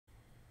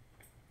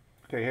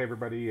Okay, hey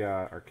everybody,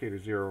 Arcader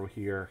Zero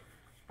here.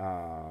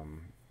 Um,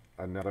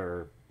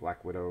 Another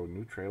Black Widow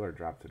new trailer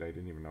dropped today.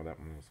 Didn't even know that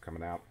one was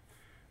coming out.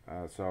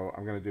 So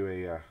I'm going to do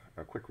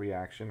a quick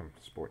reaction. I'm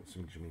sporting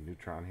some Jimmy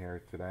Neutron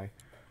here today.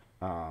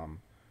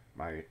 Um,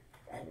 my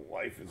whole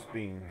life is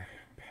being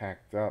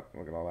packed up.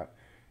 Look at all that.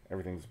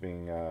 Everything's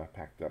being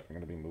packed up. I'm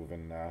going to be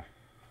moving,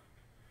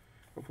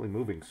 hopefully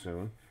moving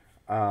soon.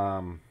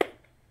 Um,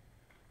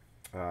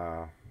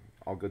 uh,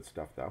 all good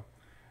stuff though.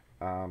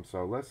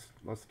 So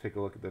let's take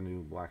a look at the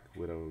new Black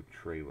Widow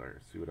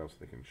trailer. See what else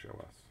they can show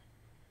us.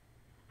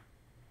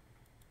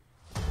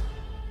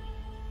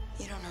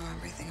 You don't know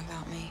everything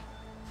about me.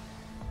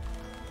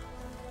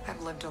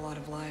 I've lived a lot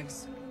of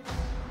lives.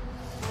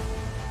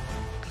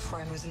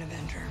 Before I was an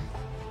Avenger.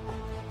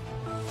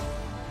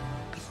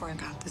 Before I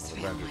got this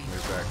family.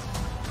 Avengers, back.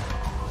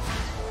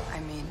 I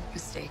made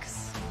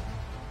mistakes.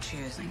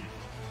 Choosing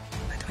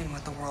between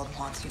what the world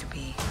wants you to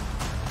be.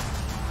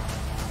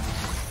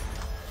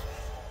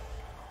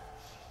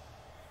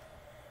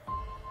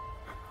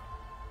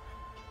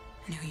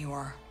 And who you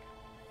are.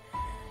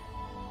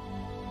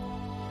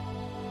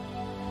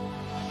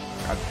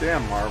 God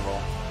damn,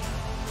 Marvel.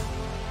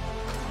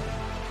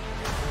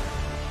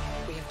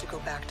 We have to go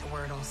back to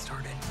where it all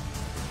started.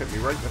 Hit me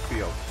right in the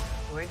field.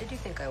 Where did you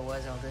think I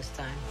was all this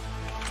time?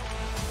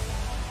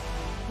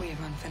 We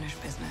have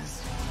unfinished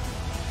business.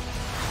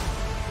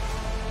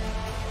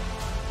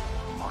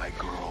 My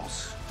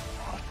girls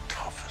are the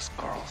toughest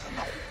girls in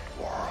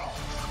the world.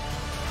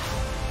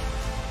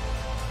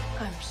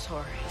 I'm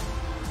sorry.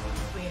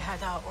 We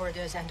had our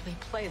orders and we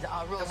played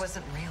our roles. It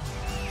wasn't real.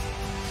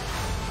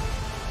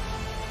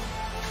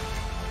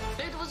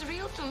 It was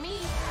real to me.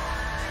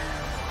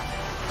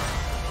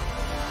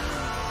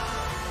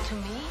 To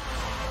me,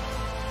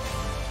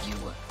 you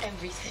were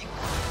everything.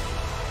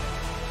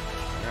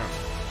 Yeah.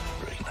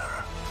 Bring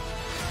her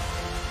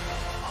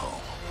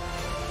home.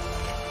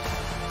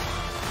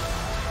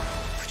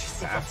 Would you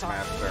think I'm sorry?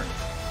 Taskmaster.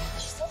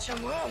 She's such a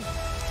mom.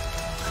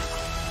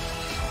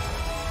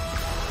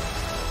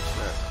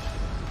 Shit.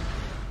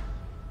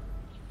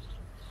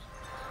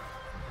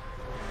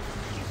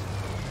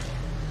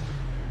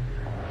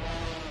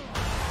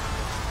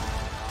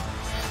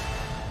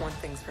 One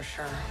thing's for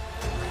sure.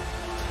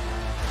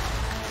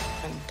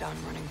 I'm done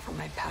running from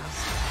my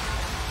past.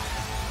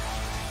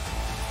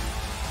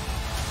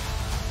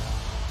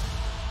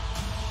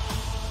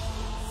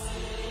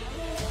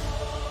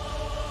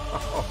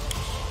 Oh,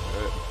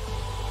 shit.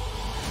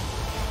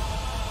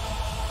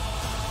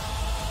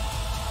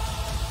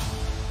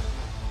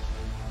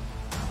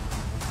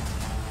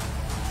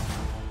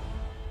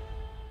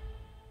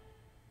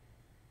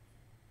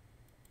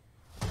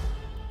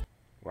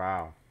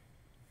 Wow.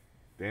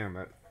 Damn,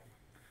 that.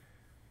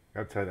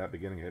 Gotta tell you, that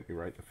beginning hit me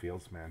right in the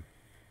feels, man.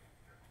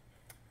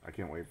 I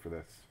can't wait for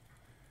this.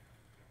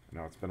 I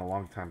know it's been a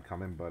long time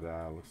coming, but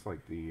looks like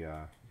the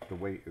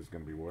wait is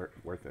going to be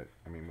worth it.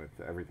 I mean, with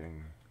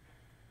everything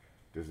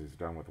Disney's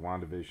done with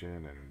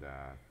WandaVision and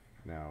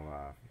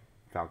now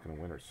Falcon and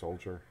Winter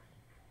Soldier.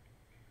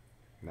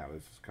 Now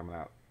this is coming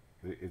out.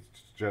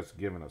 It's just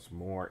giving us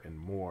more and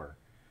more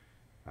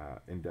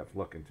in-depth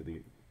look into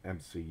the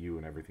MCU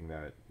and everything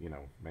that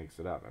makes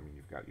it up. I mean,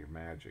 you've got your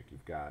magic,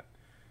 you've got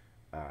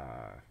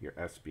your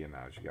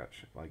espionage, you got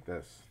shit like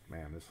this.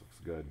 Man, this looks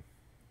good.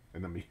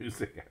 And the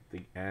music at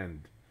the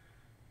end,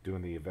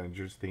 doing the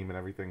Avengers theme and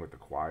everything with the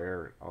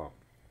choir. Oh,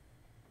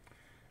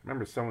 I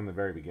remember someone in the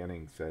very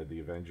beginning said the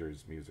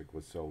Avengers music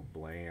was so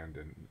bland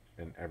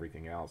and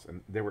everything else,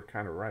 and they were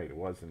kind of right. It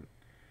wasn't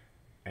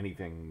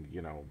anything,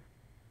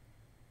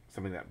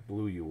 something that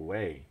blew you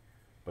away,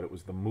 but it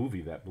was the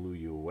movie that blew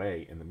you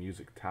away and the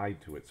music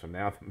tied to it. So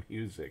now the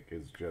music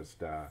is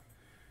just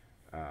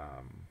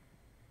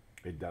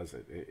it does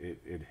it.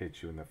 It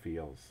hits you in the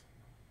feels.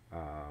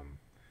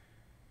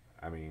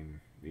 I mean,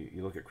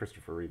 you look at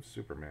Christopher Reeve's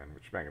Superman,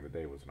 which back in the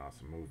day was an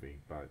awesome movie,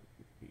 but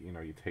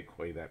you take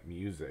away that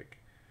music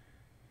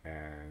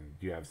and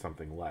you have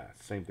something less.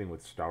 Same thing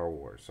with Star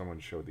Wars. Someone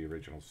showed the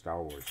original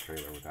Star Wars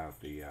trailer without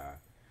the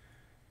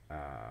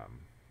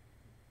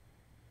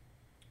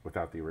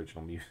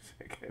original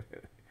music.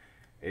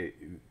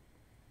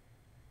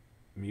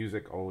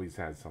 Music always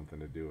has something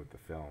to do with the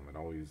film. It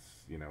always,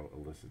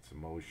 elicits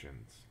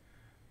emotions.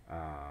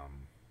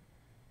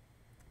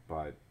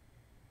 But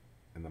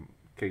in the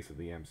case of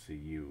the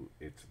MCU,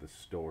 it's the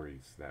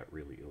stories that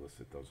really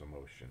elicit those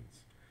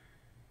emotions.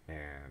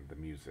 And the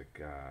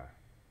music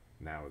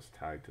now is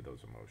tied to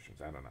those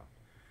emotions. I don't know.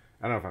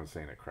 I don't know if I'm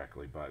saying it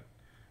correctly, but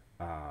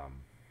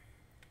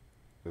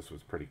this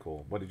was pretty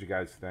cool. What did you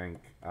guys think?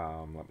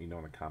 Let me know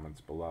in the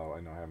comments below.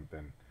 I know I haven't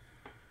been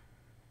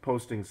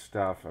posting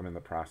stuff. I'm in the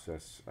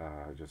process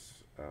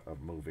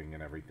of moving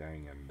and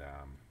everything, and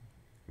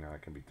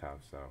that can be tough.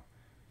 So,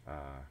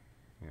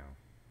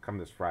 come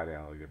this Friday,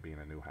 I'll either be in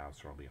a new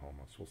house or I'll be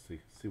homeless. We'll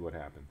see what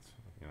happens.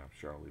 I'm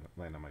sure I'll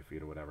land on my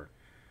feet or whatever.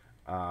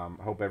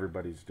 Hope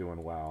everybody's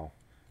doing well.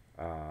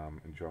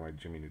 Enjoy my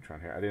Jimmy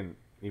Neutron hair. I didn't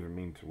even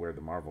mean to wear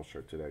the Marvel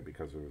shirt today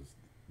because it was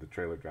the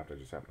trailer dropped. I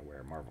just happened to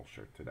wear a Marvel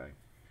shirt today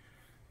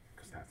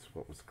because that's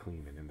what was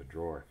cleaning in the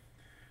drawer.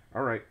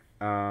 All right.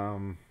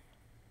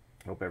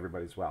 Hope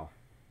everybody's well.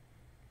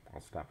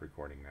 I'll stop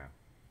recording now.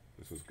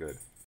 This is good.